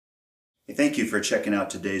Hey, thank you for checking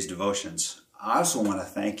out today's devotions. I also want to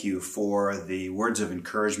thank you for the words of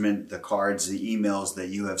encouragement, the cards, the emails that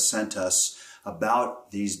you have sent us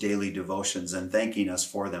about these daily devotions and thanking us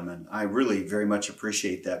for them. And I really very much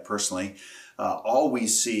appreciate that personally. All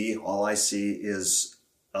I see is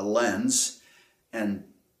a lens and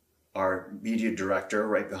our media director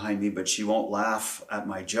right behind me, but she won't laugh at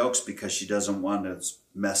my jokes because she doesn't want to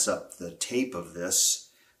mess up the tape of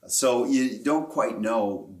this. So you don't quite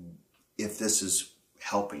know if this is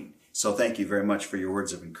helping. So thank you very much for your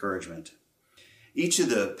words of encouragement. Each of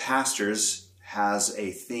the pastors has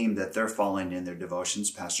a theme that they're following in their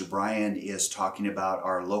devotions. Pastor Brian is talking about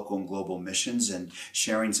our local and global missions and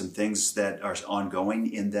sharing some things that are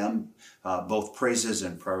ongoing in them, both praises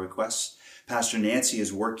and prayer requests. Pastor Nancy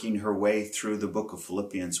is working her way through the book of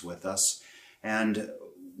Philippians with us. And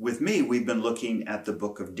with me, we've been looking at the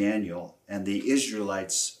book of Daniel and the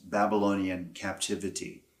Israelites' Babylonian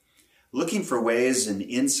captivity, looking for ways and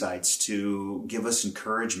insights to give us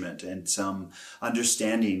encouragement and some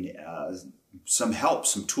understanding, some help,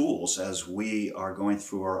 some tools as we are going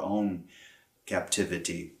through our own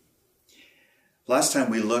captivity. Last time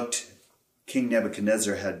we looked, King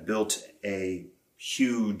Nebuchadnezzar had built a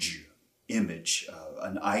huge image,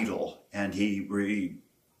 an idol, and he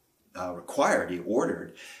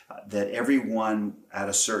ordered that everyone at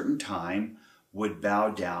a certain time would bow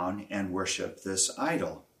down and worship this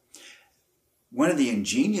idol. One of the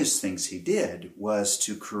ingenious things he did was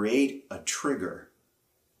to create a trigger.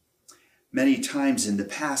 Many times in the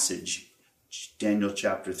passage, Daniel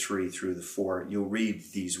chapter 3 through the 4, you'll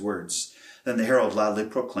read these words. Then the herald loudly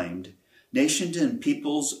proclaimed, "Nations and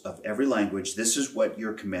peoples of every language, this is what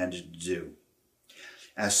you're commanded to do.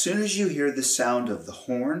 As soon as you hear the sound of the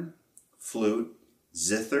horn, flute,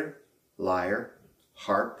 zither, lyre,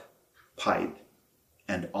 harp, pipe,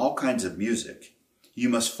 and all kinds of music, you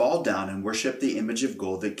must fall down and worship the image of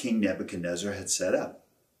gold that King Nebuchadnezzar had set up.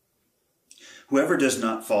 Whoever does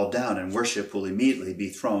not fall down and worship will immediately be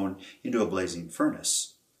thrown into a blazing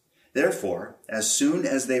furnace." Therefore, as soon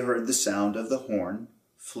as they heard the sound of the horn,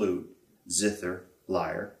 flute, zither,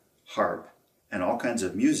 lyre, harp, and all kinds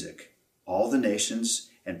of music, all the nations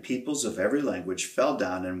and peoples of every language fell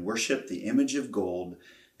down and worshiped the image of gold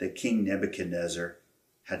that King Nebuchadnezzar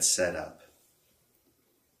had set up.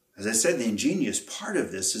 As I said, the ingenious part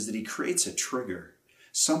of this is that he creates a trigger,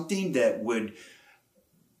 something that would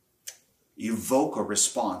evoke a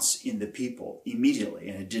response in the people immediately.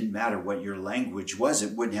 And it didn't matter what your language was.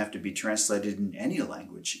 It wouldn't have to be translated in any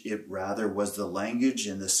language. It rather was the language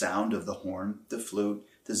and the sound of the horn, the flute,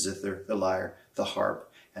 the zither, the lyre, the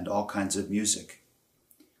harp, and all kinds of music.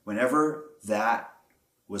 Whenever that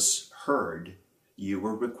was heard, you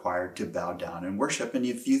were required to bow down and worship. And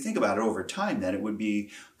if you think about it over time, then it would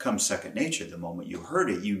become second nature. The moment you heard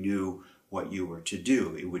it, you knew what you were to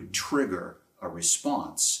do. It would trigger a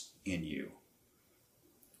response in you.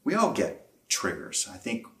 We all get triggers. I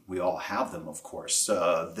think we all have them, of course.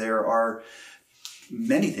 There are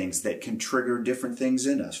many things that can trigger different things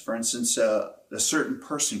in us. For instance, a certain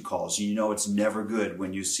person calls, and you know it's never good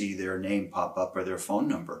when you see their name pop up or their phone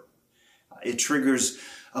number. It triggers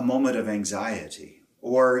a moment of anxiety.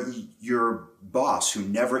 Or your boss who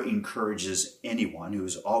never encourages anyone, who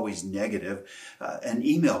is always negative, an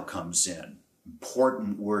email comes in,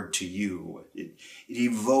 important word to you. It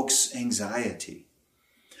evokes anxiety.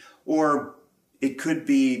 Or it could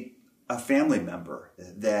be a family member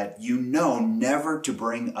that you know never to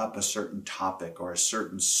bring up a certain topic or a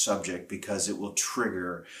certain subject because it will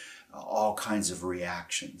trigger all kinds of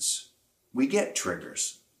reactions. We get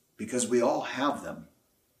triggers because we all have them.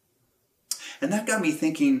 And that got me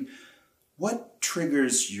thinking, what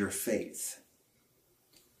triggers your faith?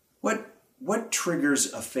 What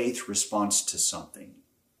triggers a faith response to something?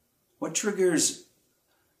 What triggers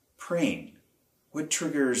praying? What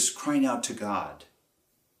triggers crying out to God?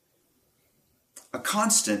 A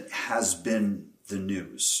constant has been the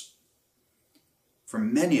news. For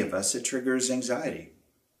many of us, it triggers anxiety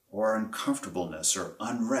or uncomfortableness or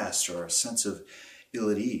unrest or a sense of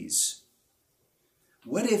ill at ease.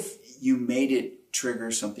 What if you made it trigger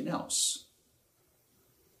something else?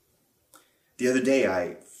 The other day,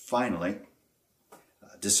 I finally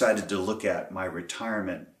decided to look at my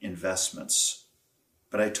retirement investments.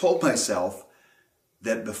 But I told myself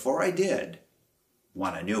that before I did,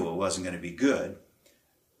 one, I knew it wasn't going to be good,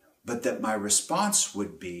 but that my response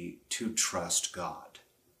would be to trust God.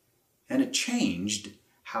 And it changed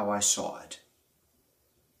how I saw it.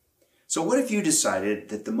 So what if you decided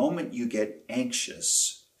that the moment you get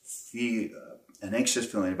anxious, an anxious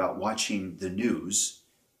feeling about watching the news,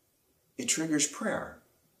 it triggers prayer.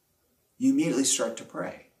 You immediately start to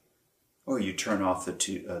pray. or you turn off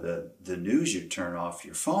the news, you turn off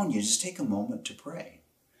your phone, you just take a moment to pray.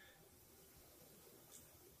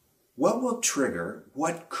 What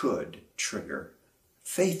could trigger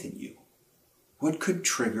faith in you? What could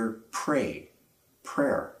trigger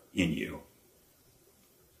prayer in you?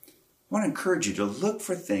 I want to encourage you to look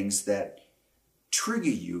for things that trigger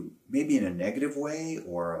you, maybe in a negative way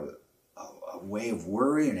or a way of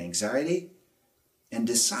worry and anxiety, and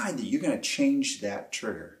decide that you're going to change that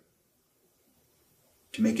trigger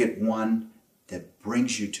to make it one that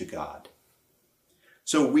brings you to God.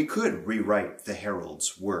 So we could rewrite the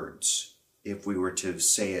herald's words. If we were to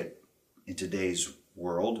say it in today's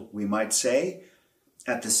world, we might say,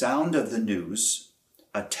 at the sound of the news,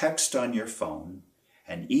 a text on your phone,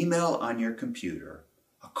 an email on your computer,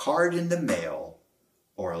 a card in the mail,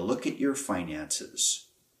 or a look at your finances,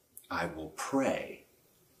 I will pray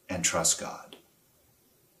and trust God.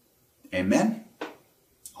 Amen?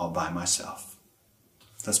 All by myself.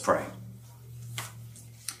 Let's pray.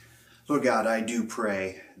 Lord God, I do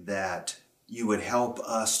pray that you would help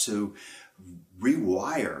us to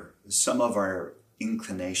rewire some of our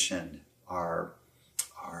inclination, our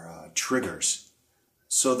triggers,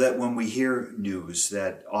 so that when we hear news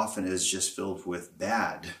that often is just filled with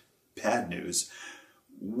bad news,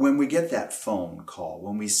 when we get that phone call,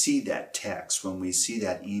 when we see that text, when we see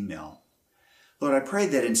that email, Lord, I pray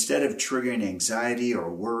that instead of triggering anxiety or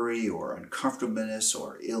worry or uncomfortableness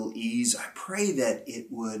or ill ease, I pray that it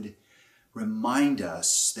would remind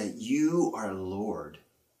us that you are Lord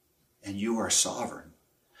and you are sovereign.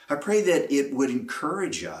 I pray that it would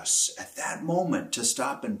encourage us at that moment to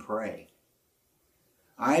stop and pray.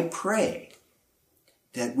 I pray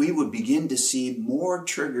that we would begin to see more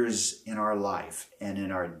triggers in our life and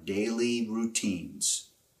in our daily routines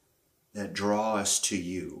that draw us to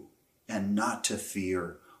you and not to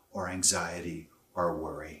fear or anxiety or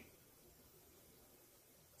worry.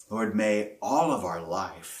 Lord, may all of our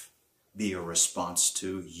life be a response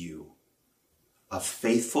to you, a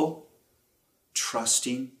faithful,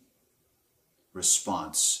 trusting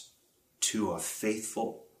response to a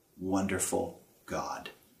faithful, wonderful God.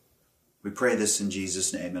 We pray this in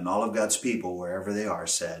Jesus' name, and all of God's people, wherever they are,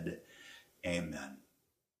 said, Amen.